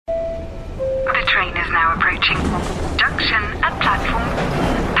now approaching junction at platform.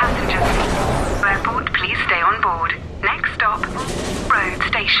 Passengers, airport, please stay on board. Next stop, road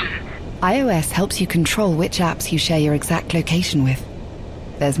station. iOS helps you control which apps you share your exact location with.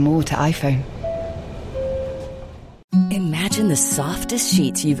 There's more to iPhone. Imagine the softest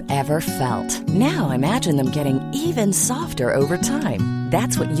sheets you've ever felt. Now imagine them getting even softer over time.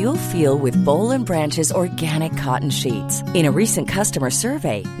 That's what you'll feel with Boll & Branch's organic cotton sheets. In a recent customer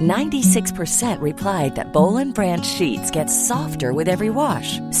survey, 96% replied that Boll & Branch sheets get softer with every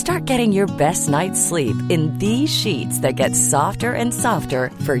wash. Start getting your best night's sleep in these sheets that get softer and softer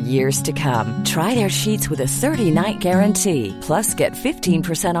for years to come. Try their sheets with a 30-night guarantee. Plus, get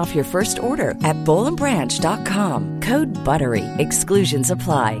 15% off your first order at bollandbranch.com. Code BUTTERY. Exclusions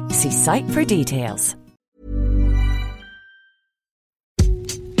apply. See site for details.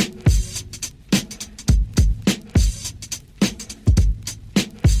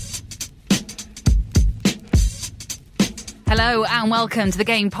 Hello and welcome to the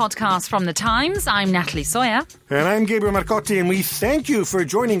Game Podcast from The Times. I'm Natalie Sawyer. And I'm Gabriel Marcotti, and we thank you for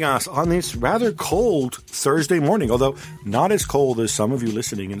joining us on this rather cold Thursday morning, although not as cold as some of you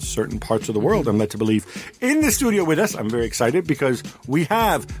listening in certain parts of the world, I'm led to believe. In the studio with us, I'm very excited because we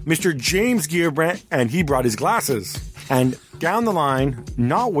have Mr. James Gearbrandt, and he brought his glasses. And down the line,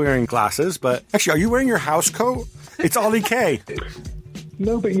 not wearing glasses, but actually, are you wearing your house coat? It's Ollie K.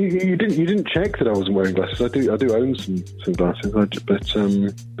 No, but you didn't check that I wasn't wearing glasses. I do own some glasses, but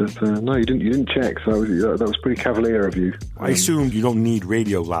no, you didn't check. So that was pretty cavalier of you. I assume you don't need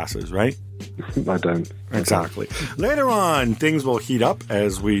radio glasses, right? I don't. Exactly. Later on, things will heat up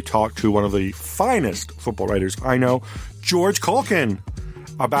as we talk to one of the finest football writers I know, George Culkin,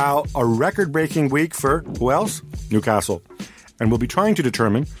 about a record-breaking week for who else? Newcastle, and we'll be trying to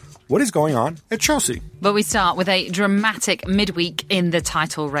determine what is going on at Chelsea. But we start with a dramatic midweek in the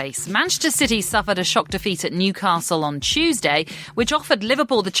title race. Manchester City suffered a shock defeat at Newcastle on Tuesday, which offered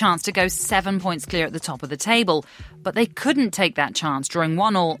Liverpool the chance to go 7 points clear at the top of the table. But they couldn't take that chance, drawing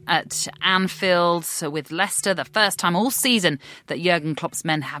 1-1 at Anfield. So with Leicester, the first time all season that Jurgen Klopp's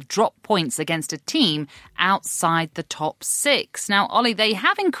men have dropped points against a team outside the top six. Now, Ollie, they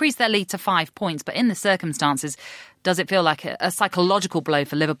have increased their lead to 5 points, but in the circumstances, does it feel like a psychological blow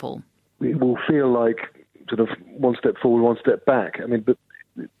for Liverpool? It will feel like sort of one step forward, one step back. I mean, but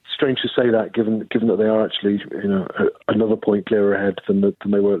it's strange to say that given that they are actually, another point clearer ahead than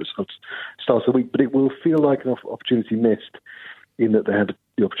they were at the start of the week. But it will feel like an opportunity missed in that they had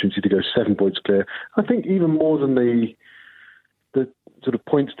the opportunity to go 7 points clear. I think even more than the sort of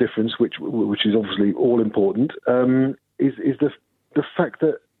points difference, which is obviously all important, is the fact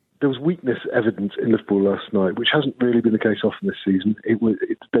that there was weakness evident in Liverpool last night, which hasn't really been the case often this season.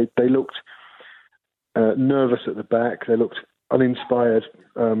 They looked nervous at the back. They looked uninspired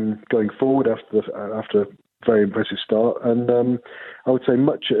going forward after a very impressive start. And I would say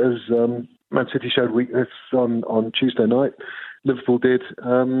much as Man City showed weakness on Tuesday night, Liverpool did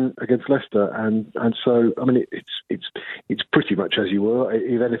against Leicester. And so, I mean, it's pretty much as you were.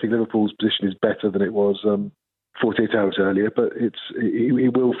 If anything, Liverpool's position is better than it was 48 hours earlier, but it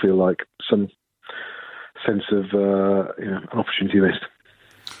will feel like some sense of an opportunity missed.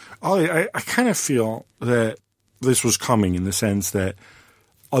 Ollie, I kind of feel that this was coming in the sense that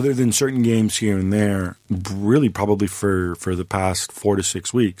other than certain games here and there, really probably for the past 4 to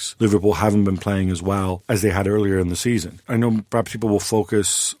 6 weeks, Liverpool haven't been playing as well as they had earlier in the season. I know perhaps people will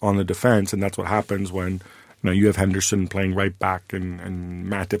focus on the defense, and that's what happens when you have Henderson playing right back and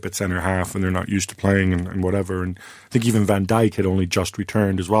Matip at centre half, and they're not used to playing and whatever. And I think even Van Dijk had only just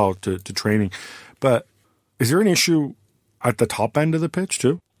returned as well to training. But is there an issue at the top end of the pitch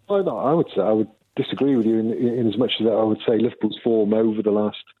too? I would disagree with you in as much as I would say Liverpool's form over the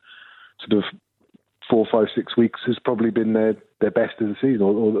last sort of 4, 5, 6 weeks has probably been their best of the season,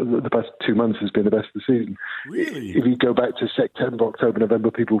 or the past 2 months has been the best of the season. Really? If you go back to September, October,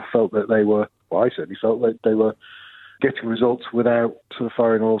 November, people felt that they were, well, I certainly felt that they were getting results without sort of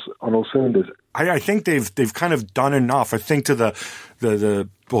firing on all cylinders. I think they've kind of done enough. I think to the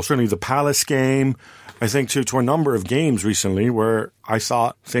certainly the Palace game. I think to a number of games recently where I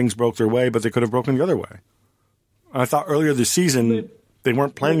thought things broke their way, but they could have broken the other way. I thought earlier this season they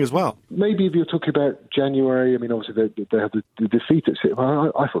weren't playing as well. Maybe if you're talking about January, I mean, obviously they had the defeat at City.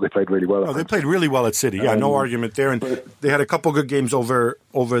 I thought they played really well. Oh, they played really well at City. Yeah, no argument there. And they had a couple good games over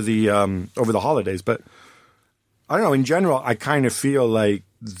the holidays. But I don't know. In general, I kind of feel like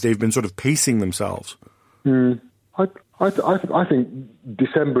they've been sort of pacing themselves. I think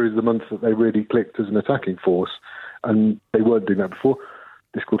December is the month that they really clicked as an attacking force, and they weren't doing that before.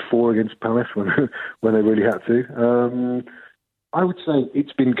 They scored 4 against Palace when they really had to. I would say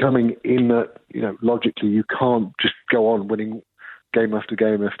it's been coming in that, logically you can't just go on winning game after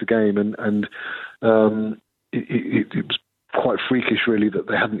game after game, and it was quite freakish, really, that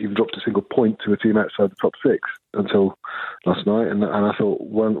they hadn't even dropped a single point to a team outside the top six until last night. And I thought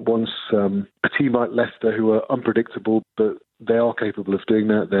once a team like Leicester, who are unpredictable, but they are capable of doing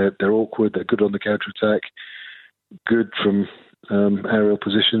that. They're awkward. They're good on the counter attack, good from aerial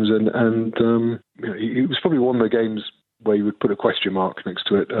positions, and it was probably one of the games where you would put a question mark next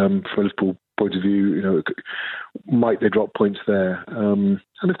to it from a Liverpool point of view. Might they drop points there? And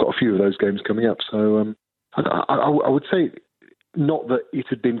they've got a few of those games coming up, so. I would say not that it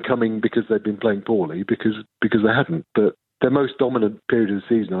had been coming because they'd been playing poorly, because they hadn't. But their most dominant period of the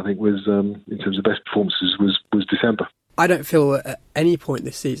season, I think, was in terms of best performances, was December. I don't feel at any point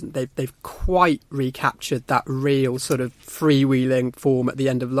this season they've quite recaptured that real sort of freewheeling form at the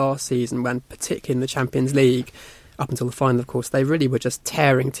end of last season, when, particularly in the Champions League, up until the final, of course, they really were just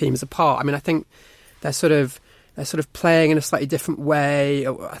tearing teams apart. I mean, I think they're sort of playing in a slightly different way.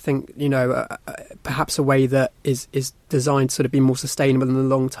 I think, perhaps a way that is designed to sort of be more sustainable in the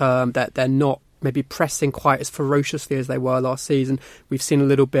long term, that they're not maybe pressing quite as ferociously as they were last season. We've seen a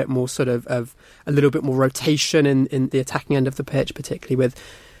little bit more of a little bit more rotation in the attacking end of the pitch, particularly with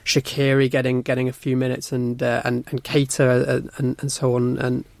Shaqiri getting a few minutes and Keita and so on.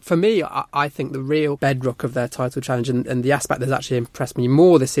 And for me, I think the real bedrock of their title challenge and the aspect that's actually impressed me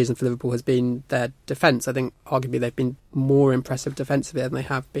more this season for Liverpool has been their defence. I think arguably they've been more impressive defensively than they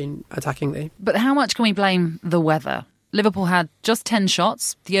have been attackingly. But how much can we blame the weather? Liverpool had just 10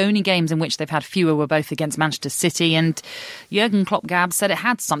 shots. The only games in which they've had fewer were both against Manchester City, and Jurgen Klopp Gab said it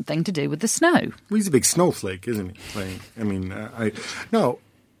had something to do with the snow. Well, he's a big snowflake, isn't he?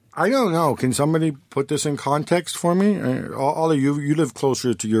 I don't know. Can somebody put this in context for me? All of you live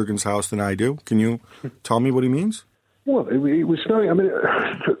closer to Jurgen's house than I do. Can you tell me what he means? Well, it was snowing. I mean,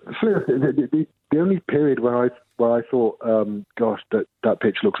 the only period where I thought, gosh, that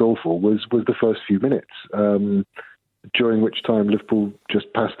pitch looks awful was the first few minutes, during which time Liverpool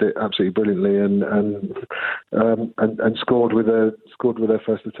just passed it absolutely brilliantly and scored with their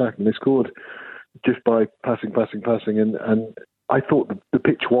first attack, and they scored just by passing, and I thought the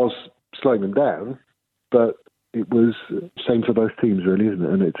pitch was slowing them down, but it was same for both teams, really,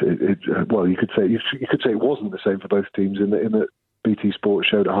 isn't it? And well, you could say it wasn't the same for both teams in that BT Sport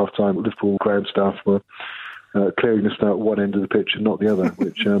showed at half time Liverpool ground staff were clearing the snow at one end of the pitch and not the other.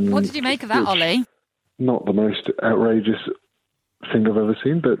 Which what did you make of that, Ollie? Not the most outrageous thing I've ever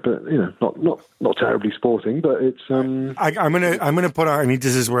seen, but not terribly sporting. But it's. I'm gonna put on.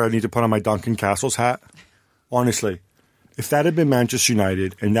 This is where I need to put on my Duncan Castles hat. Honestly. If that had been Manchester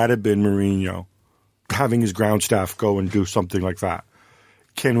United and that had been Mourinho having his ground staff go and do something like that,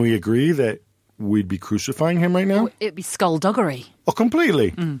 can we agree that we'd be crucifying him right now? It'd be skullduggery. Oh,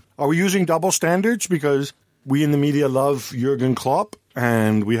 completely. Are we using double standards because we in the media love Jurgen Klopp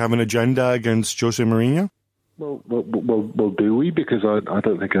and we have an agenda against Jose Mourinho? Well, do we? Because I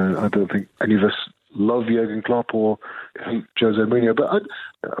don't think any of us love Jurgen Klopp or hate Jose Mourinho. But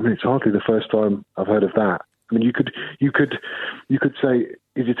I mean, it's hardly the first time I've heard of that. I mean, you could say,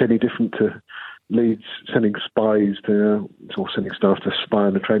 is it any different to Leeds sending spies or sending staff to spy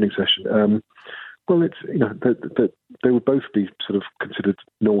on a training session? Well, it's that they would both be sort of considered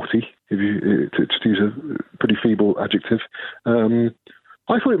naughty, if you to use a pretty feeble adjective.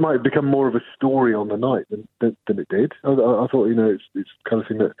 I thought it might have become more of a story on the night than it did. I thought it's the kind of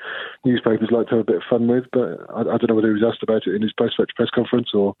thing that newspapers like to have a bit of fun with, but I don't know whether he was asked about it in his post-match press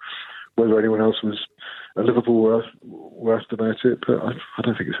conference or whether anyone else was at Liverpool were asked about it, but I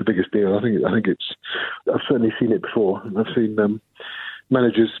don't think it's the biggest deal. I think it's. I've certainly seen it before. I've seen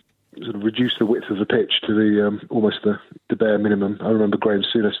managers sort of reduce the width of the pitch to the almost the bare minimum. I remember Graham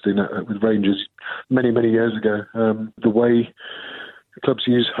Souness doing that with Rangers many years ago. The way clubs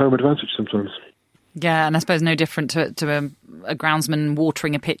use home advantage sometimes. Yeah, and I suppose no different to a groundsman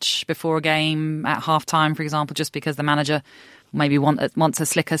watering a pitch before a game at half-time, for example, just because the manager maybe wants a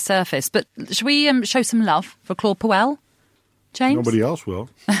slicker surface. But should we show some love for Claude Puel, James? Nobody else will.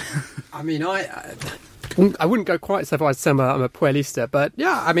 I mean, I wouldn't go quite so far as I'm a Puelista, but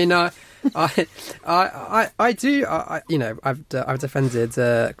yeah, I mean, I do. I've defended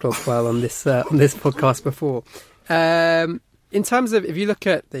Claude Puel on this podcast before. In terms of, if you look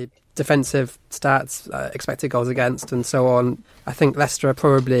at the defensive stats, expected goals against, and so on, I think Leicester are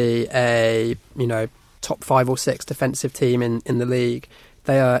probably a top 5 or 6 defensive team in the league.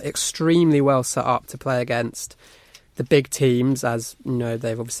 They are extremely well set up to play against the big teams, as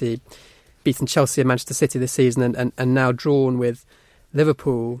they've obviously beaten Chelsea and Manchester City this season, and now drawn with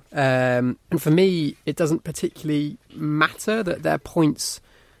Liverpool. And for me, it doesn't particularly matter that their points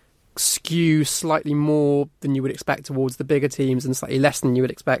skew slightly more than you would expect towards the bigger teams and slightly less than you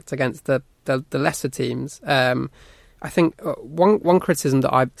would expect against the lesser teams. I think one criticism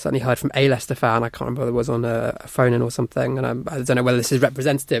that I've certainly heard from a Leicester fan, I can't remember whether it was on a phone-in or something, and I don't know whether this is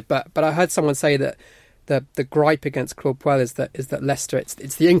representative, but I heard someone say that the gripe against Claude Puel is that Leicester,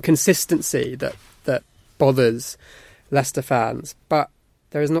 it's the inconsistency that bothers Leicester fans. But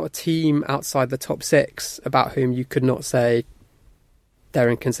there is not a team outside the top six about whom you could not say they're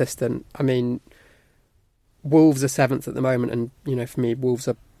inconsistent. I mean, Wolves are 7th at the moment, and for me, Wolves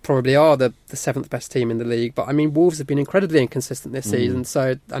probably are the 7th best team in the league. But I mean, Wolves have been incredibly inconsistent this season.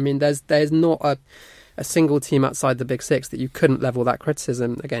 So I mean, there's not a single team outside the big six that you couldn't level that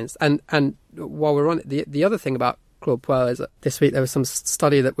criticism against. And while we're on it, the other thing about Claude Puel is that this week there was some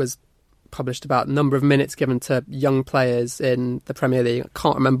study that was published about number of minutes given to young players in the Premier League. I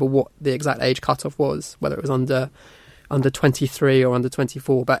can't remember what the exact age cutoff was, whether it was under 23 or under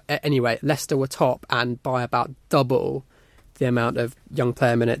 24. But anyway, Leicester were top and by about double the amount of young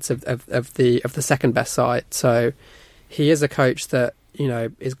player minutes of the second best side. So he is a coach that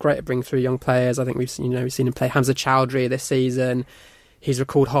is great at bringing through young players. I think we've seen him play Hamza Chowdhury this season. He's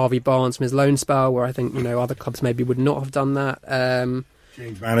recalled Harvey Barnes from his loan spell, where I think other clubs maybe would not have done that.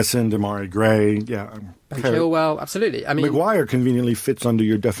 James Maddison, Demarai Gray, Ben Chilwell, absolutely. I mean, Maguire conveniently fits under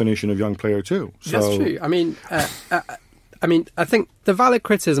your definition of young player too. So. That's true. I mean, I think the valid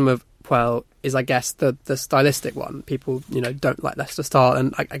criticism of Puel is, I guess, the stylistic one. People, don't like Leicester style,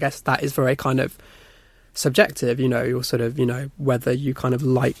 and I guess that is very kind of subjective. You're sort of, whether you kind of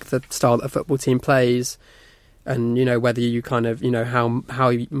like the style that a football team plays, and whether you kind of,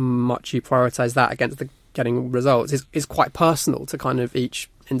 how much you prioritise that against the getting results is quite personal to kind of each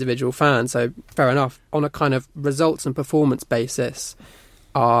individual fan. So fair enough. On a kind of results and performance basis,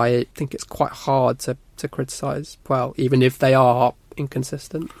 I think it's quite hard to criticise Puel, even if they are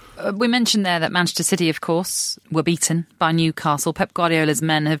inconsistent. We mentioned there that Manchester City, of course, were beaten by Newcastle. Pep Guardiola's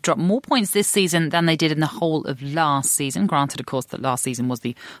men have dropped more points this season than they did in the whole of last season. Granted, of course, that last season was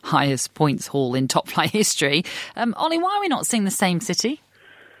the highest points haul in top flight history. Ollie, why are we not seeing the same City?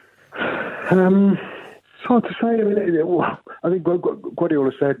 It's hard to say. I mean, I think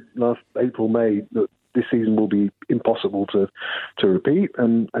Guardiola said last April, May that this season will be impossible to repeat,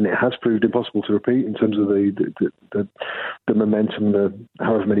 and it has proved impossible to repeat in terms of the momentum, the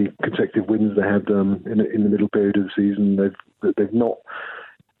however many consecutive wins they had in the middle period of the season. They've not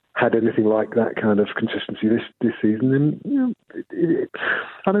had anything like that kind of consistency this season. And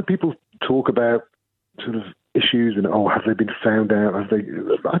I know people talk about sort of issues and have they been found out? Have they?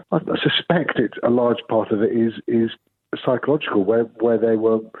 I suspect a large part of it is psychological, where they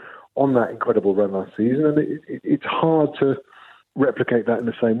were on that incredible run last season, and it's hard to replicate that in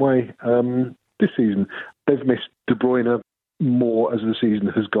the same way this season. They've missed De Bruyne more as the season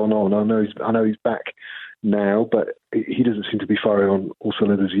has gone on. I know he's back now, but he doesn't seem to be firing on all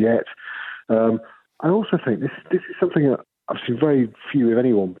cylinders yet. I also think this is something that I've seen very few, if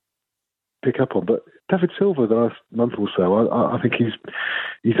anyone, pick up on, but David Silva the last month or so, I think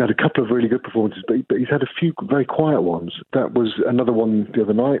he's had a couple of really good performances, but he's had a few very quiet ones. That was another one the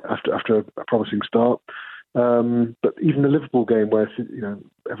other night after a promising start. But even the Liverpool game, where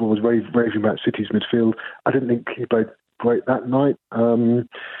everyone was raving about City's midfield, I didn't think he played great that night.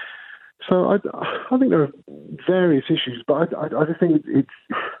 So I think there are various issues, but I just think it's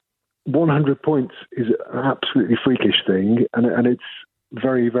 100 points is an absolutely freakish thing, and it's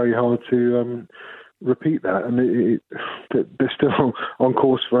very, very hard to repeat that. And they're still on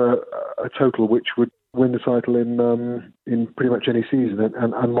course for a total which would win the title in pretty much any season,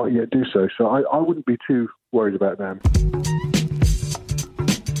 and might yet do so. So I wouldn't be too worried about them.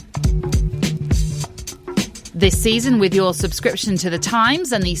 This season, with your subscription to The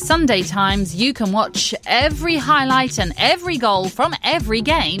Times and the Sunday Times, you can watch every highlight and every goal from every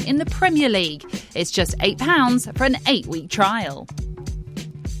game in the Premier League. It's just £8 for an 8-week trial.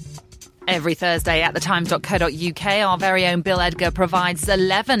 Every Thursday at thetimes.co.uk, our very own Bill Edgar provides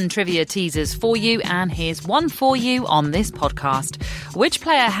 11 trivia teasers for you, and here's one for you on this podcast. Which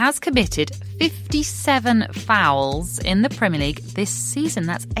player has committed 57 fouls in the Premier League this season?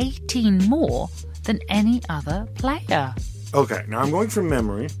 That's 18 more than any other player. Okay, now I'm going from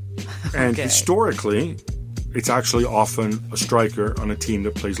memory, and historically, it's actually often a striker on a team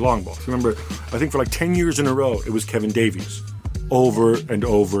that plays long ball. Remember, I think for like 10 years in a row, it was Kevin Davies over and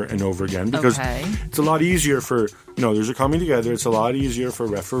over and over again, because Okay. it's a lot easier for, there's a coming together. It's a lot easier for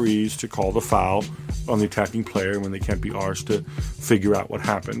referees to call the foul on the attacking player when they can't be arsed to figure out what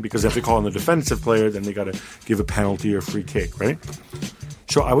happened, because if they call on the defensive player, then they got to give a penalty or free kick, right?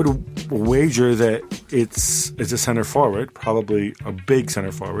 So I would wager that it's a center forward, probably a big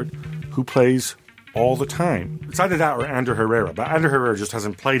center forward, who plays all the time. It's either that or Ander Herrera, but Ander Herrera just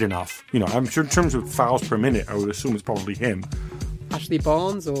hasn't played enough. I'm sure in terms of fouls per minute, I would assume it's probably him. Ashley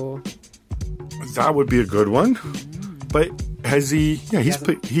Barnes, or That would be a good one. But has he? Yeah, he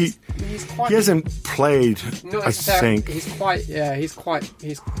hasn't played. I think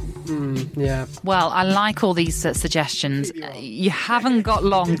yeah. Well, I like all these suggestions. You haven't got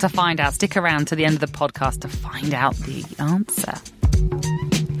long to find out. Stick around to the end of the podcast to find out the answer.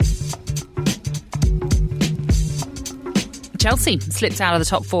 Chelsea slipped out of the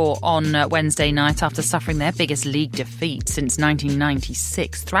top four on Wednesday night after suffering their biggest league defeat since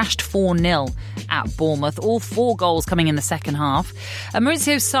 1996. Thrashed 4-0 at Bournemouth, all 4 goals coming in the second half.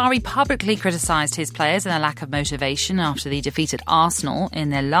 Maurizio Sarri publicly criticised his players and their lack of motivation after the defeat at Arsenal in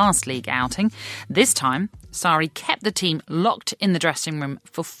their last league outing. This time, Sarri kept the team locked in the dressing room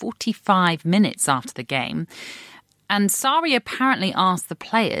for 45 minutes after the game. And Sarri apparently asked the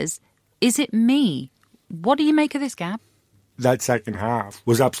players, "Is it me?" What do you make of this, Gab? That second half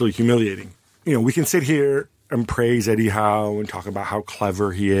was absolutely humiliating. We can sit here and praise Eddie Howe and talk about how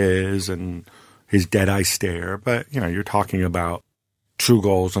clever he is and his dead-eye stare, but, you're talking about 2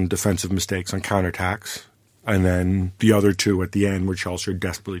 goals on defensive mistakes on counterattacks, and then the other 2 at the end where Chelsea are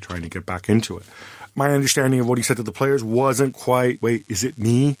desperately trying to get back into it. My understanding of what he said to the players wasn't quite, wait, is it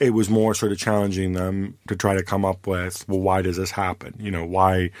me? It was more sort of challenging them to try to come up with, well, why does this happen?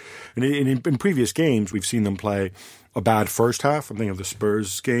 Why? And in previous games, we've seen them play a bad first half. I'm thinking of the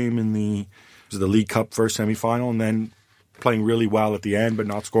Spurs game in the League Cup first semi-final, and then playing really well at the end but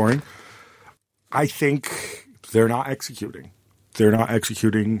not scoring. I think they're not executing. They're not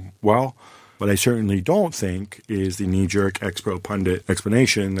executing well. What I certainly don't think is the knee-jerk ex-pro pundit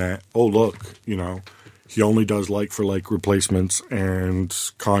explanation that, oh, look, he only does like-for-like replacements and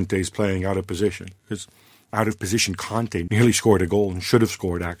Conte's playing out of position. Because out of position, Conte nearly scored a goal and should have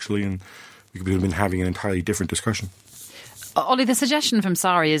scored, actually, and we could have been having an entirely different discussion. Ollie, the suggestion from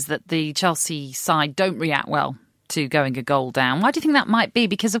Sarri is that the Chelsea side don't react well to going a goal down. Why do you think that might be?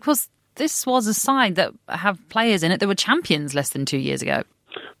 Because, of course, this was a side that have players in it that were champions less than 2 years ago.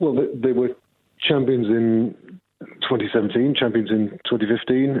 Well, they were champions in 2017, champions in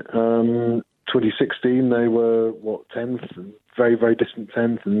 2015. 2016, they were, 10th? Very, very distant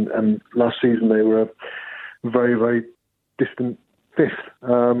 10th. And last season, they were a very, very distant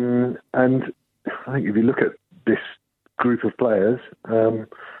 5th. And I think if you look at this group of players, and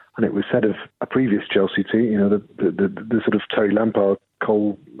it was said of a previous Chelsea team, the sort of Terry Lampard,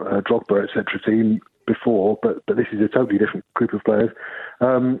 Cole, Drogba, etc. team before, but this is a totally different group of players.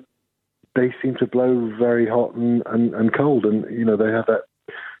 They seem to blow very hot and cold, and they have that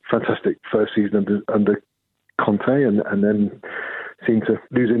fantastic first season under Conte, and then seem to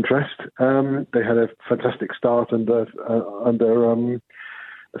lose interest. They had a fantastic start under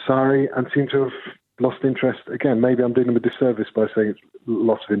Sarri, and seem to have lost interest again. Maybe I'm doing them a disservice by saying it's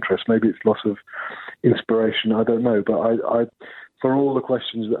loss of interest. Maybe it's loss of inspiration. I don't know. But I for all the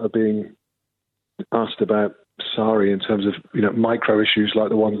questions that are being asked about Sarri in terms of micro issues like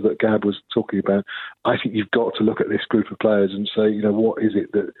the ones that Gab was talking about, I think you've got to look at this group of players and say, what is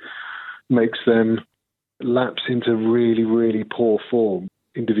it that makes them lapse into really, really poor form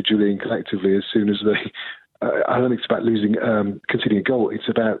individually and collectively as soon as they. I don't think it's about conceding a goal. It's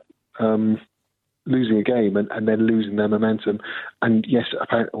about losing a game and then losing their momentum. And yes,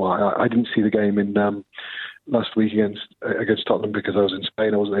 apparently, I didn't see the game in last week against Tottenham because I was in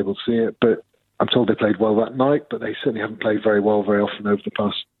Spain. I wasn't able to see it, but I'm told they played well that night. But they certainly haven't played very well very often over the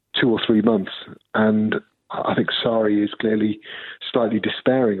past 2 or 3 months. And I think Sarri is clearly slightly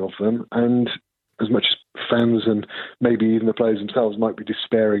despairing of them. And as much as fans and maybe even the players themselves might be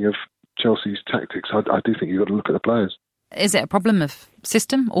despairing of Chelsea's tactics, I do think you've got to look at the players. Is it a problem of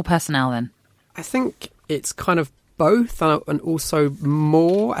system or personnel then? I think it's kind of both and also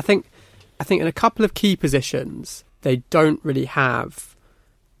more. I think in a couple of key positions, they don't really have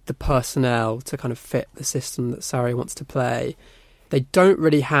the personnel to kind of fit the system that Sarri wants to play. They don't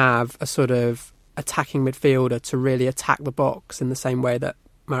really have a sort of attacking midfielder to really attack the box in the same way that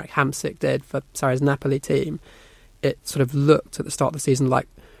Marek Hamsik did for Sarri's Napoli team. It sort of looked at the start of the season like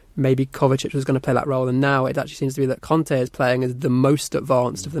maybe Kovacic was going to play that role, and now it actually seems to be that Conte is playing as the most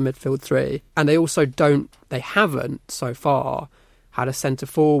advanced of the midfield three. And they haven't so far had a centre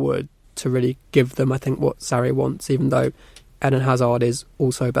forward to really give them, I think, what Sarri wants, even though Eden Hazard is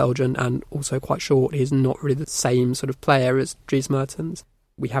also Belgian and also quite short. He's not really the same sort of player as Dries Mertens.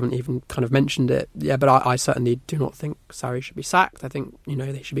 We haven't even kind of mentioned it. Yeah, but I certainly do not think Sarri should be sacked. I think,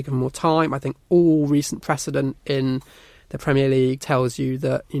 they should be given more time. I think all recent precedent in the Premier League tells you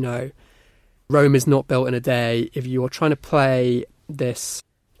that, Rome is not built in a day. If you're trying to play this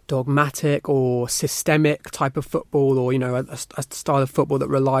dogmatic or systemic type of football, or, a style of football that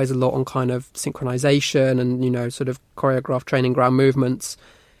relies a lot on kind of synchronisation and, sort of choreographed training ground movements,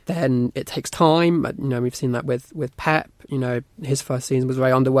 then it takes time. We've seen that with Pep. His first season was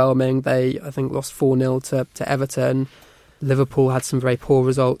very underwhelming. They, I think, lost 4-0 to Everton. Liverpool had some very poor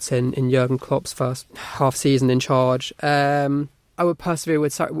results in Jurgen Klopp's first half season in charge. I would persevere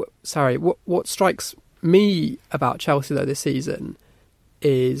with Sarri. What strikes me about Chelsea, though, this season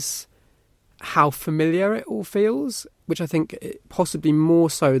is how familiar it all feels, which I think possibly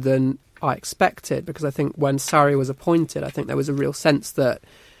more so than I expected, because I think when Sarri was appointed, I think there was a real sense that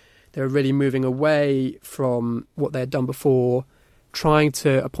they were really moving away from what they had done before, trying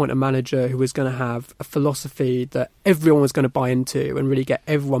to appoint a manager who was going to have a philosophy that everyone was going to buy into and really get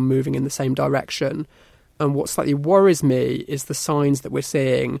everyone moving in the same direction. And what slightly worries me is the signs that we're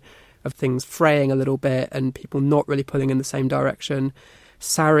seeing of things fraying a little bit and people not really pulling in the same direction.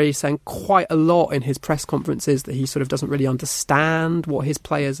 Sarri saying quite a lot in his press conferences that he sort of doesn't really understand what his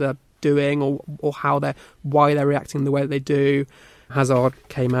players are doing or why they're reacting the way that they do. Hazard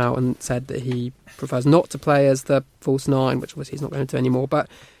came out and said that he prefers not to play as the false nine, which obviously he's not going to do anymore. But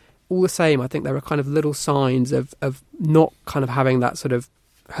all the same, I think there are kind of little signs of not kind of having that sort of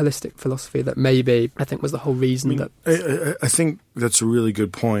holistic philosophy that maybe I think was the whole reason I think that's a really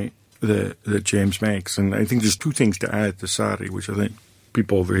good point that James makes. And I think there's two things to add to Sarri, which I think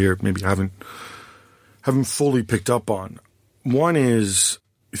people over here maybe haven't fully picked up on. One is,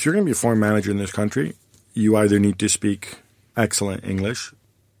 if you're going to be a foreign manager in this country, you either need to speak excellent English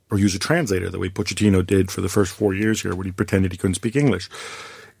or use a translator, the way Pochettino did for the first 4 years here when he pretended he couldn't speak English.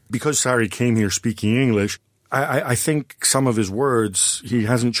 Because Sarri came here speaking English, I think some of his words, he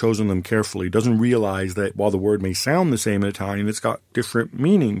hasn't chosen them carefully. He doesn't realize that while the word may sound the same in Italian, it's got different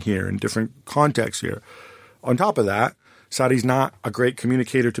meaning here and different context here. On top of that, Sarri's not a great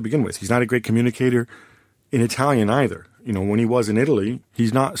communicator to begin with. He's not a great communicator in Italian either. When he was in Italy,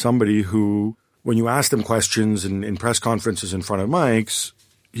 he's not somebody who, when you asked him questions in press conferences in front of mics,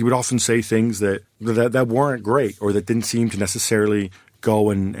 he would often say things that weren't great or that didn't seem to necessarily go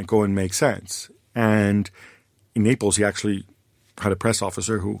and make sense. And in Naples, he actually had a press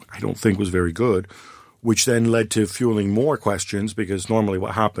officer who I don't think was very good, which then led to fueling more questions, because normally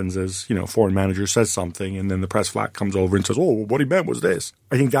what happens is, a foreign manager says something and then the press flat comes over and says, oh, what he meant was this.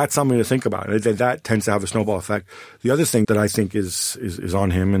 I think that's something to think about. That tends to have a snowball effect. The other thing that I think is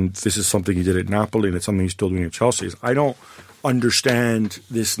on him, and this is something he did at Napoli and it's something he's still doing at Chelsea, is I don't understand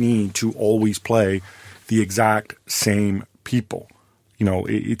this need to always play the exact same people.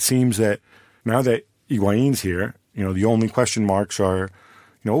 It seems that now that Higuain's here, the only question marks are,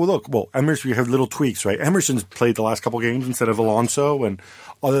 Emerson, we have little tweaks, right? Emerson's played the last couple of games instead of Alonso, and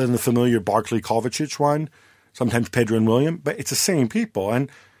other than the familiar Barkley Kovacic one, sometimes Pedro and William, but it's the same people. And,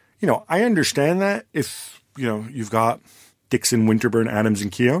 I understand that if, you've got Dixon, Winterburn, Adams,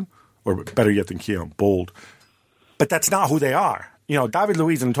 and Keown, or better yet than Keown, Bold. But that's not who they are. David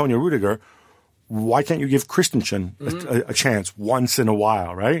Luiz and Antonio Rudiger, why can't you give Christensen a chance once in a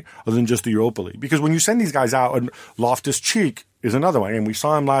while, right? Other than just the Europa League. Because when you send these guys out, and Loftus-Cheek is another one, and we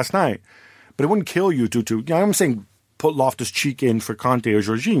saw him last night, but it wouldn't kill you to I'm saying put Loftus-Cheek in for Conte or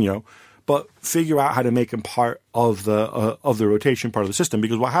Jorginho, but figure out how to make him part of the rotation, part of the system.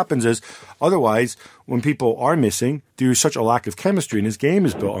 Because what happens is, otherwise, when people are missing, there's such a lack of chemistry, and his game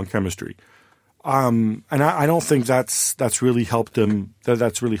is built on chemistry. And I don't think that's really helped him.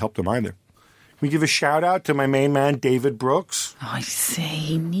 That's really helped him either. Can we give a shout out to my main man, David Brooks? Oh, I see.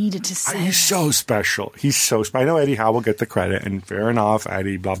 He needed to say. He's so special. He's so special. I know Eddie Howe will get the credit, and fair enough,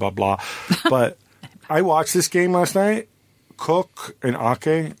 Eddie, blah, blah, blah. But I watched this game last night. Cook and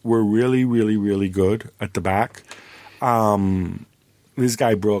Ake were really, really, really good at the back. This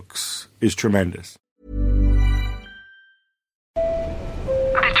guy, Brooks, is tremendous. The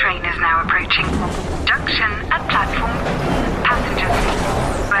train is now approaching. Junction at platform.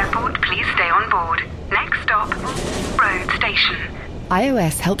 Passengers, airport, please stay on board. Next stop, road station.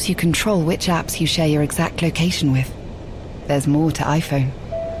 iOS helps you control which apps you share your exact location with. There's more to iPhone.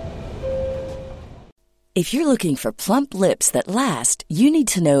 If you're looking for plump lips that last, you need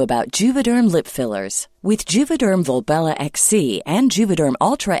to know about Juvederm lip fillers. With Juvederm Volbella XC and Juvederm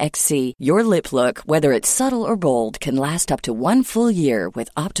Ultra XC, your lip look, whether it's subtle or bold, can last up to 1 full year with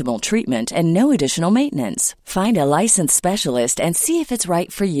optimal treatment and no additional maintenance. Find a licensed specialist and see if it's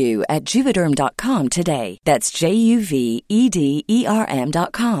right for you at Juvederm.com today. That's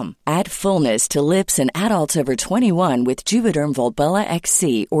JUVEDERM.com. Add fullness to lips in adults over 21 with Juvederm Volbella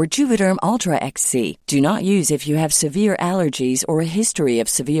XC or Juvederm Ultra XC. Do not use if you have severe allergies or a history of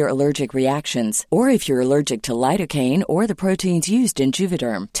severe allergic reactions, or if you're allergic to lidocaine or the proteins used in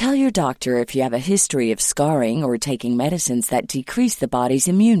Juvederm. Tell your doctor if you have a history of scarring or taking medicines that decrease the body's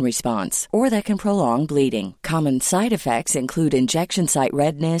immune response or that can prolong bleeding. Common side effects include injection site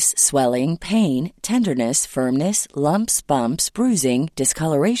redness, swelling, pain, tenderness, firmness, lumps, bumps, bruising,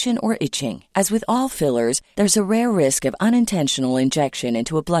 discoloration, or itching. As with all fillers, there's a rare risk of unintentional injection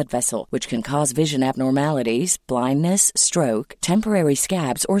into a blood vessel, which can cause vision abnormalities, blindness, stroke, temporary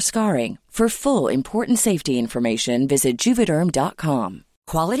scabs, or scarring. For full, important safety information, visit Juvederm.com.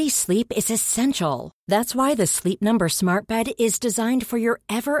 Quality sleep is essential. That's why the Sleep Number Smart Bed is designed for your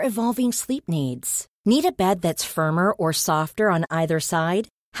ever-evolving sleep needs. Need a bed that's firmer or softer on either side?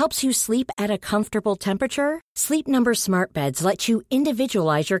 Helps you sleep at a comfortable temperature? Sleep Number Smart Beds let you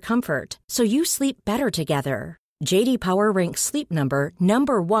individualize your comfort, so you sleep better together. J.D. Power ranks Sleep Number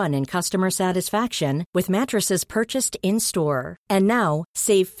 #1 in customer satisfaction with mattresses purchased in-store. And now,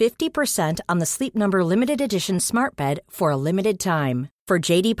 save 50% on the Sleep Number Limited Edition Smart Bed for a limited time. For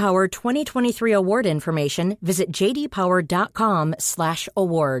J.D. Power 2023 award information, visit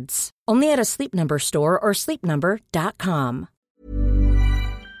jdpower.com/awards. Only at a Sleep Number store or sleepnumber.com.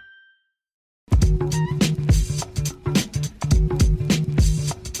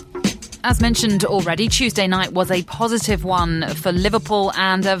 As mentioned already, Tuesday night was a positive one for Liverpool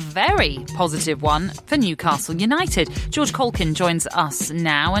and a very positive one for Newcastle United. George Caulkin joins us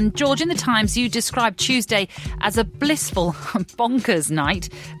now. And George, in the Times, you described Tuesday as a blissful, bonkers night,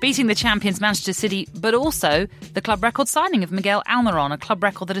 beating the champions Manchester City, but also the club record signing of Miguel Almiron, a club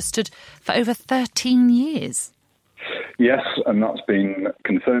record that has stood for over 13 years. Yes, and that's been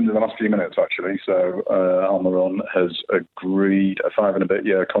confirmed in the last few minutes, actually. So Almiron has agreed a 5 and a bit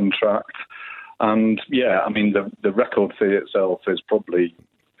year contract. And, yeah, I mean, the record fee itself is probably,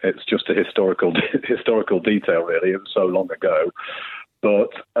 it's just a historical detail, really. It was so long ago. But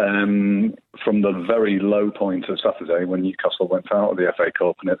from the very low point of Saturday, when Newcastle went out of the FA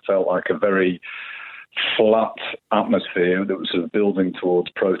Cup, and it felt like a very flat atmosphere that was sort of building towards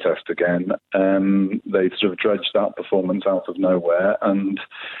protest again, they sort of dredged that performance out of nowhere and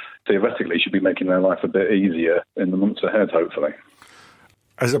theoretically should be making their life a bit easier in the months ahead, hopefully.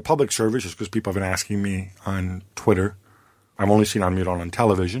 As a public service, just because people have been asking me on Twitter, I've only seen Almiron on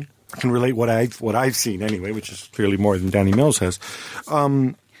television. I can relate what I've seen anyway, which is clearly more than Danny Mills has.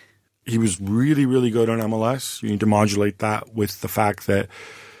 He was really, really good on MLS. You need to modulate that with the fact that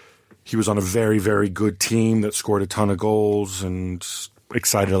he was on a very, very good team that scored a ton of goals and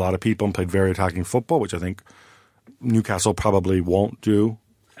excited a lot of people and played very attacking football, which I think Newcastle probably won't do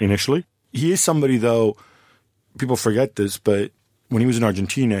initially. He is somebody, though, people forget this, but when he was in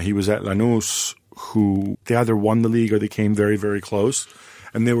Argentina, he was at Lanús, who they either won the league or they came very, very close.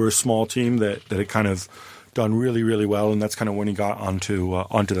 And they were a small team that had kind of done really, really well, and that's kind of when he got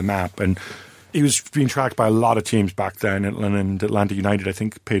onto the map. And he was being tracked by a lot of teams back then, and Atlanta United, I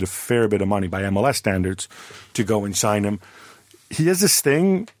think, paid a fair bit of money by MLS standards to go and sign him. He has this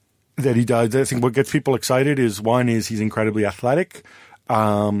thing that he does. I think what gets people excited is he's incredibly athletic,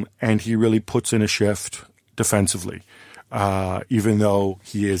 and he really puts in a shift defensively, even though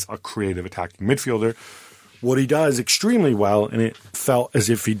he is a creative attacking midfielder. What he does extremely well, and it felt as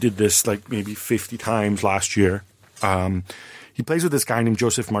if he did this like maybe 50 times last year, he plays with this guy named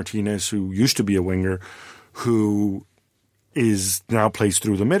Josef Martinez, who used to be a winger, who is now plays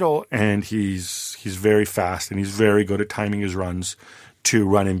through the middle, and he's very fast, and he's very good at timing his runs to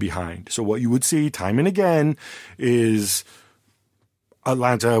run in behind. So what you would see time and again is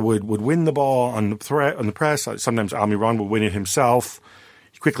Atlanta would win the ball on the press. Sometimes Almiron would win it himself.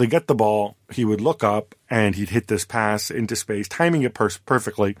 He'd quickly get the ball. He would look up, and he'd hit this pass into space, timing it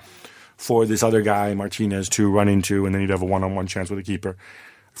perfectly for this other guy, Martinez, to run into, and then he'd have a one-on-one chance with the keeper.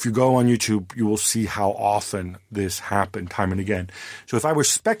 If you go on YouTube, you will see how often this happened time and again. So if I were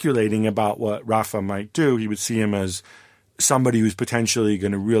speculating about what Rafa might do, he would see him as somebody who's potentially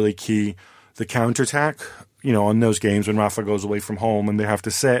going to really key the counterattack, on those games when Rafa goes away from home and they have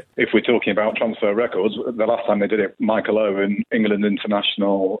to sit. If we're talking about transfer records, the last time they did it, Michael Owen, England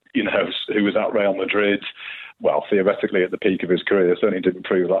international, who was at Real Madrid, well, theoretically at the peak of his career, certainly didn't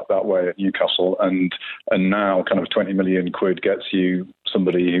prove that way at Newcastle. And now kind of 20 million quid gets you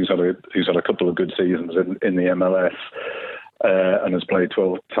somebody who's had a couple of good seasons in the MLS and has played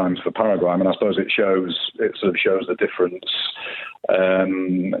 12 times for Paraguay. I mean, I suppose it sort of shows the difference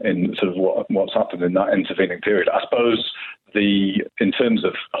in sort of what's happened in that intervening period. I suppose in terms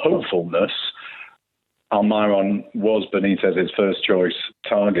of hopefulness, Almiron was Benitez's first choice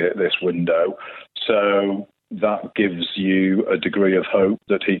target this window, so that gives you a degree of hope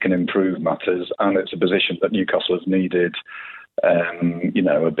that he can improve matters, and it's a position that Newcastle has needed,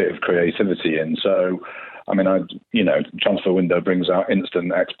 a bit of creativity in. So, I mean, transfer window brings out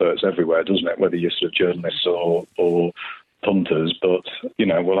instant experts everywhere, doesn't it? Whether you're sort of journalists or punters, but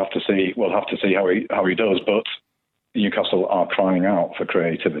we'll have to see. We'll have to see how he does. But Newcastle are crying out for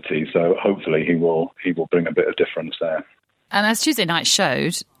creativity, so hopefully he will bring a bit of difference there. And as Tuesday night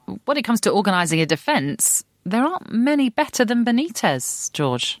showed, when it comes to organising a defence, there aren't many better than Benitez,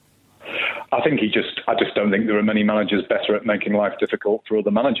 George. I just don't think there are many managers better at making life difficult for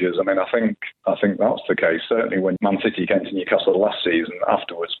other managers. I mean, I think that's the case. Certainly when Man City came to Newcastle last season,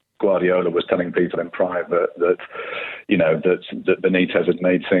 afterwards Guardiola was telling people in private that Benitez had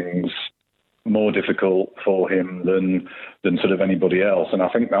made things more difficult for him than sort of anybody else. And I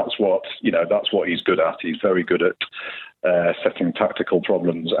think that's what he's good at. He's very good at setting tactical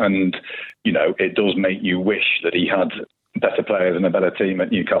problems. And, it does make you wish that he had better players and a better team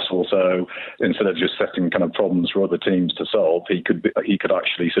at Newcastle. So instead of just setting kind of problems for other teams to solve, he could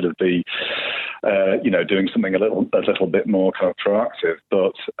actually sort of be, doing something a little bit more kind of proactive.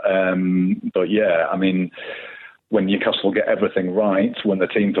 But yeah, I mean, when Newcastle get everything right, when the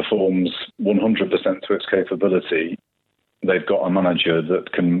team performs 100% to its capability, they've got a manager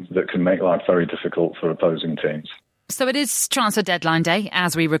that can make life very difficult for opposing teams. So it is transfer deadline day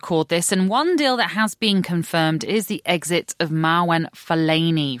as we record this, and one deal that has been confirmed is the exit of Marouane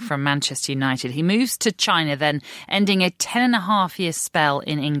Fellaini from Manchester United. He moves to China then, ending a 10.5-year spell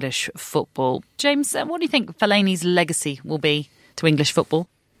in English football. James, what do you think Fellaini's legacy will be to English football?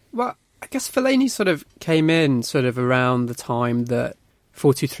 Well, I guess Fellaini sort of came in sort of around the time that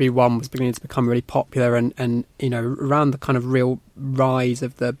 4-2-3-1 was beginning to become really popular and around the kind of real rise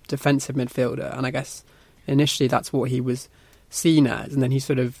of the defensive midfielder. And I guess initially that's what he was seen as, and then he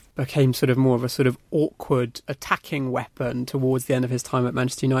sort of became sort of more of a sort of awkward attacking weapon towards the end of his time at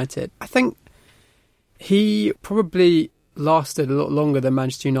Manchester United. I think he probably lasted a lot longer than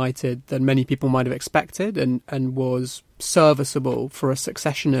Manchester United than many people might have expected, and was serviceable for a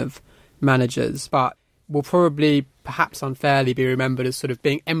succession of managers, but will probably perhaps unfairly be remembered as sort of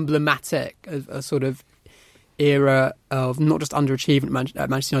being emblematic of a sort of era of not just underachievement at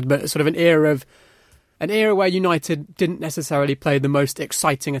Manchester United, but sort of an era where United didn't necessarily play the most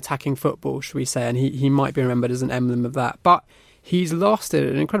exciting attacking football, shall we say, and he might be remembered as an emblem of that. But he's lasted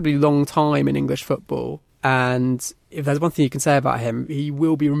an incredibly long time in English football, and if there's one thing you can say about him, he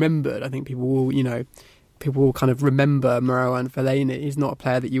will be remembered. I think people will kind of remember Marouane Fellaini. He's not a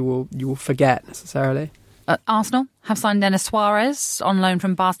player that you will forget necessarily. Arsenal have signed Denis Suarez on loan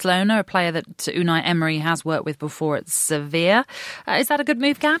from Barcelona, a player that Unai Emery has worked with before at Sevilla. Is that a good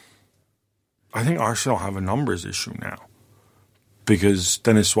move, Gab? I think Arsenal have a numbers issue now because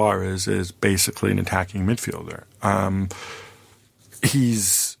Denis Suarez is basically an attacking midfielder.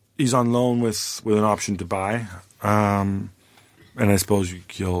 He's on loan with an option to buy, and I suppose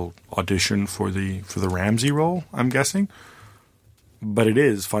he'll audition for the Ramsey role, I'm guessing. But it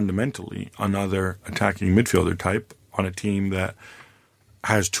is fundamentally another attacking midfielder type on a team that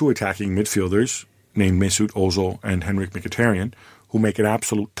has two attacking midfielders named Mesut Ozil and Henrik Mkhitaryan, who make an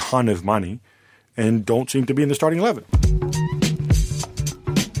absolute ton of money and don't seem to be in the starting 11.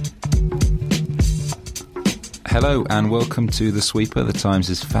 Hello and welcome to The Sweeper, the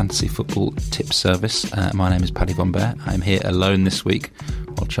Times' fantasy football tip service. My name is Paddy Von Bear. I'm here alone this week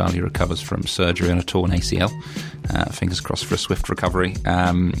while Charlie recovers from surgery on a torn ACL. Fingers crossed for a swift recovery.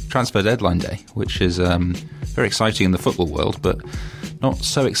 Transfer deadline day, which is very exciting in the football world, but not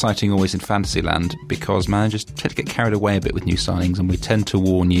so exciting always in fantasy land because managers tend to get carried away a bit with new signings, and we tend to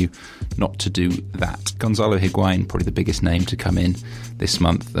warn you not to do that. Gonzalo Higuain, probably the biggest name to come in this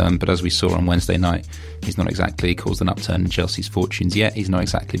month, but as we saw on Wednesday night, he's not exactly caused an upturn in Chelsea's fortunes yet. He's not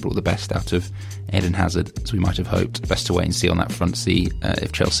exactly brought the best out of Eden Hazard, as we might have hoped. Best to wait and see on that front, see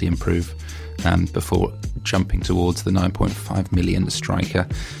if Chelsea improve before jumping towards the 9.5 million striker.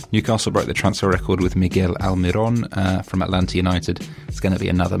 Newcastle broke the transfer record with Miguel Almiron from Atlanta United. It's going to be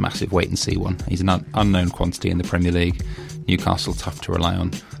another massive wait-and-see one. He's an unknown quantity in the Premier League. Newcastle tough to rely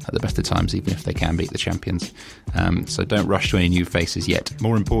on at the best of times, even if they can beat the champions. So don't rush to any new faces yet.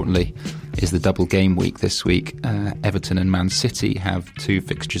 More importantly, is the double game week this week. Everton and Man City have 2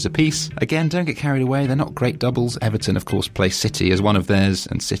 fixtures apiece. Again, don't get carried away. They're not great doubles. Everton, of course, play City as one of theirs,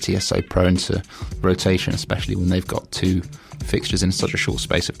 and City are so prone to rotation, especially when they've got 2 fixtures in such a short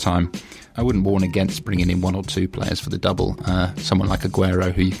space of time. I wouldn't warn against bringing in 1 or 2 players for the double. Someone like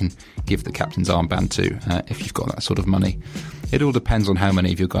Aguero, who you can give the captain's armband to if you've got that sort of money. It all depends on how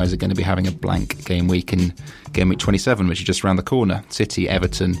many of your guys are going to be having a blank game week in game week 27, which is just around the corner. City,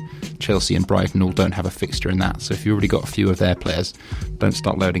 Everton, Chelsea and Brighton all don't have a fixture in that. So if you've already got a few of their players, don't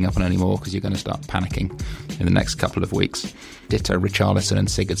start loading up on any more, because you're going to start panicking in the next couple of weeks. Ditto Richarlison and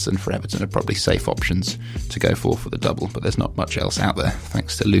Sigurdsson for Everton are probably safe options to go for the double, but there's not much else out there,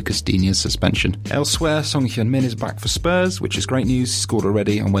 thanks to Lucas Digne's suspension. Elsewhere, Son Heung-min is back for Spurs, which is great news. He scored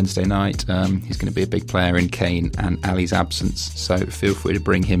already on Wednesday night. He's going to be a big player in Kane and Ali's absence, so feel free to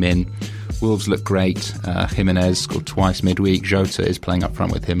bring him in. Wolves look great. Jimenez scored twice midweek. Jota is playing up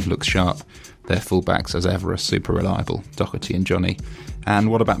front with him, looks sharp. Their fullbacks, as ever, are super reliable, Doherty and Johnny.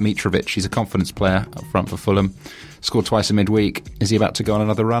 And what about Mitrovic? He's a confidence player up front for Fulham. Scored twice in midweek. Is he about to go on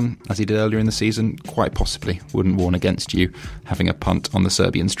another run, as he did earlier in the season? Quite possibly. Wouldn't warn against you having a punt on the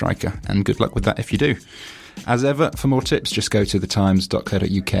Serbian striker. And good luck with that if you do. As ever, for more tips, just go to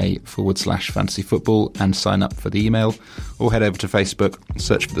thetimes.co.uk/fantasy football and sign up for the email, or head over to Facebook,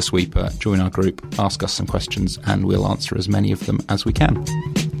 search for The Sweeper, join our group, ask us some questions, and we'll answer as many of them as we can.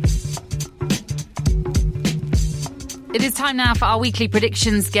 It is time now for our weekly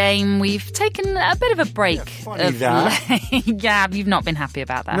predictions game. We've taken a bit of a break. Yeah, funny that. Yeah, you've not been happy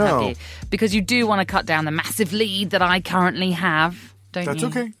about that, No. have you? Because you do want to cut down the massive lead that I currently have, don't That's you?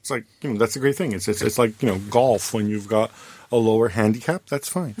 okay. It's like, that's a great thing. It's like, golf when you've got a lower handicap. That's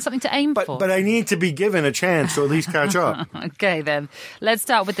fine. Something to aim for. But I need to be given a chance to at least catch up. Okay, then. Let's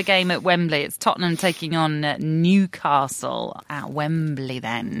start with the game at Wembley. It's Tottenham taking on Newcastle at Wembley,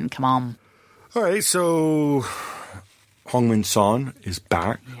 then. Come on. All right, so Heung-min Son is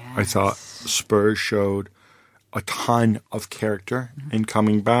back. Yes. I thought Spurs showed a ton of character in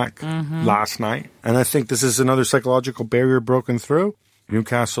coming back last night. And I think this is another psychological barrier broken through.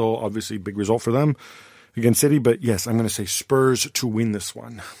 Newcastle, obviously, big result for them against City. But yes, I'm going to say Spurs to win this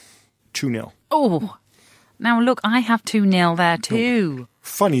one. 2-0. Oh, now look, I have 2-0 there too.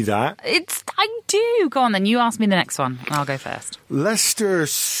 Funny that. I do. Go on then, you ask me the next one. I'll go first. Leicester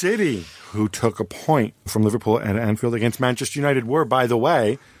City, who took a point from Liverpool at Anfield against Manchester United, were, by the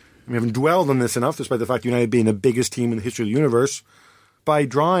way, we haven't dwelled on this enough, despite the fact United being the biggest team in the history of the universe, by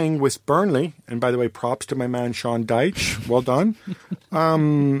drawing with Burnley. And by the way, props to my man Sean Dyche. Well done.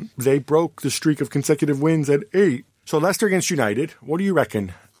 They broke the streak of consecutive wins at 8. So Leicester against United. What do you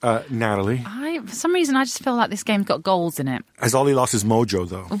reckon, Natalie? For some reason, I just feel like this game's got goals in it. Has Ollie lost his mojo,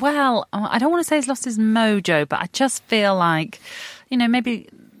 though? Well, I don't want to say he's lost his mojo, but I just feel like, maybe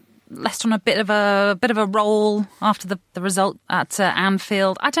Leicester on a bit of a roll after the result at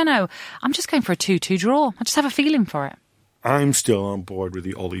Anfield. I don't know. I'm just going for a 2-2 draw. I just have a feeling for it. I'm still on board with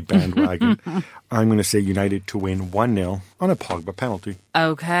the Ollie bandwagon. I'm going to say United to win 1-0 on a Pogba penalty.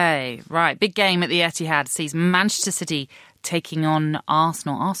 Okay, right. Big game at the Etihad sees Manchester City taking on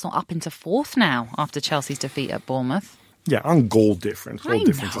Arsenal. Arsenal up into 4th now after Chelsea's defeat at Bournemouth. Yeah, on goal difference. Goal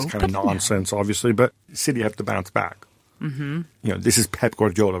difference is kind of but nonsense, obviously, but City have to bounce back. Mm-hmm. This is Pep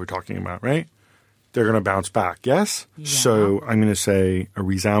Guardiola we're talking about, right? They're going to bounce back, yes? Yeah. So I'm going to say a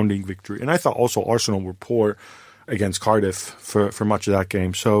resounding victory. And I thought also Arsenal were poor against Cardiff for much of that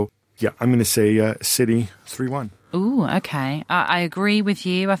game. So, yeah, I'm going to say City 3-1. Ooh, okay. I agree with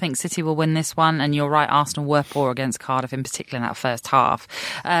you. I think City will win this one. And you're right, Arsenal were poor against Cardiff, in particular in that first half.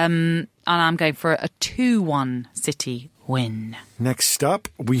 And I'm going for a 2-1 City win. Next up,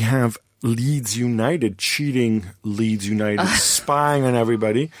 we have Leeds United, cheating Leeds United, spying on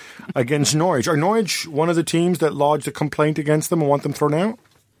everybody against Norwich. Are Norwich one of the teams that lodged a complaint against them and want them thrown out?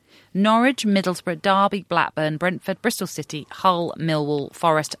 Norwich, Middlesbrough, Derby, Blackburn, Brentford, Bristol City, Hull, Millwall,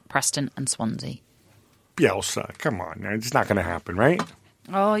 Forest, Preston and Swansea. Bielsa, come on. It's not going to happen, right?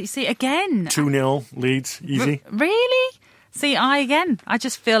 Oh, you see, again. 2-0 Leeds, easy. Really? See, I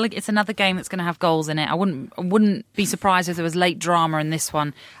just feel like it's another game that's going to have goals in it. I wouldn't be surprised if there was late drama in this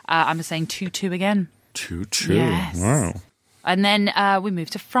one. I'm saying 2-2 again. 2-2. Yes. Wow. And then we move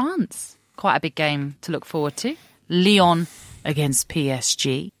to France. Quite a big game to look forward to. Lyon against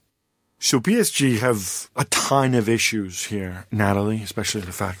PSG. So PSG have a ton of issues here, Natalie, especially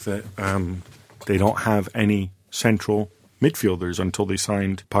the fact that they don't have any central midfielders until they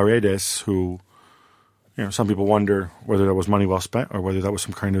signed Paredes, who, some people wonder whether that was money well spent or whether that was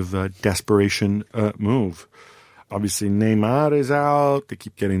some kind of desperation move. Obviously, Neymar is out. They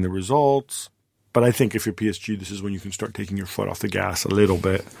keep getting the results. But I think if you're PSG, this is when you can start taking your foot off the gas a little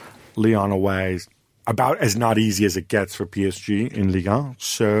bit. Lyon away is about as not easy as it gets for PSG in Ligue 1.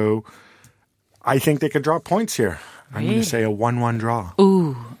 So I think they could drop points here. I'm going to say a 1-1 draw.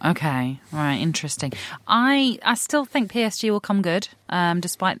 Ooh, okay. Right, interesting. I still think PSG will come good,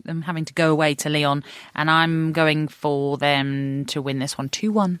 despite them having to go away to Lyon. And I'm going for them to win this one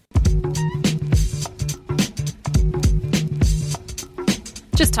 2-1.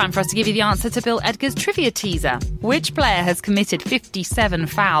 Just time for us to give you the answer to Bill Edgar's trivia teaser. Which player has committed 57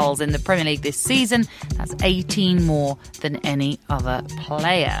 fouls in the Premier League this season? That's 18 more than any other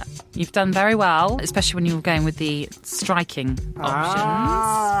player. You've done very well, especially when you were going with the striking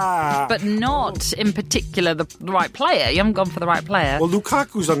options. But not, in particular, the right player. You haven't gone for the right player. Well,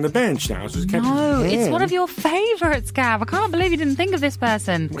 Lukaku's on the bench now. So no, it's one of your favourites, Gav. I can't believe you didn't think of this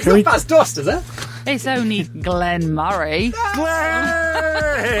person. It's not Bas Dost, is it? It's only Glenn Murray. Glenn!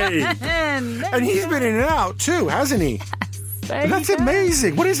 And he's been in and out, too, hasn't he? That's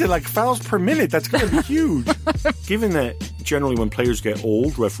amazing. What is it, like fouls per minute? That's going to be huge. Given that generally when players get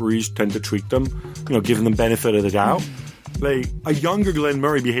old, referees tend to treat them, giving them benefit of the doubt. Like a younger Glenn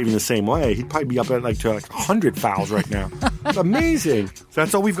Murray behaving the same way, he'd probably be up at like 100 fouls right now. It's amazing.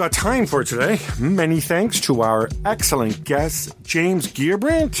 That's all we've got time for today. Many thanks to our excellent guests, James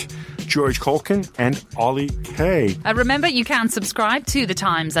Gearbrandt, George Colkin, and Ollie Kay. Remember, you can subscribe to The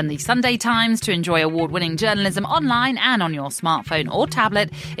Times and The Sunday Times to enjoy award-winning journalism online and on your smartphone or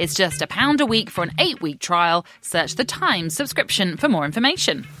tablet. It's just £1 a week for an 8-week trial. Search The Times subscription for more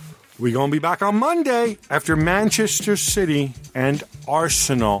information. We're going to be back on Monday after Manchester City and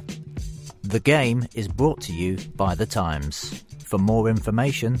Arsenal. The Game is brought to you by The Times. For more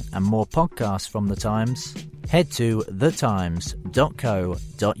information and more podcasts from The Times, head to thetimes.co.uk.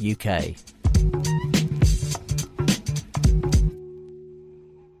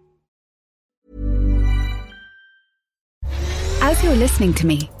 As you're listening to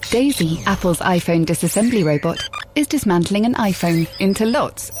me, Daisy, Apple's iPhone disassembly robot, is dismantling an iPhone into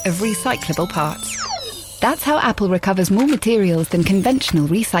lots of recyclable parts. That's how Apple recovers more materials than conventional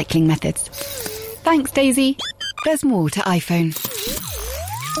recycling methods. Thanks, Daisy. There's more to iPhone.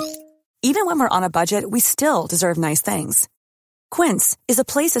 Even when we're on a budget, we still deserve nice things. Quince is a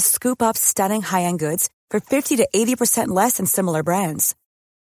place to scoop up stunning high-end goods for 50 to 80% less than similar brands.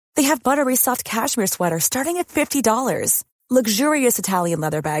 They have buttery soft cashmere sweaters starting at $50, luxurious Italian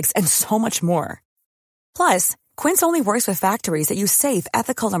leather bags, and so much more. Plus, Quince only works with factories that use safe,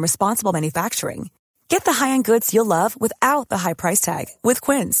 ethical, and responsible manufacturing. Get the high-end goods you'll love without the high price tag with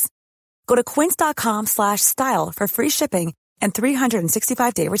Quince. Go to quince.com/style for free shipping and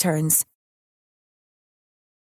 365-day returns.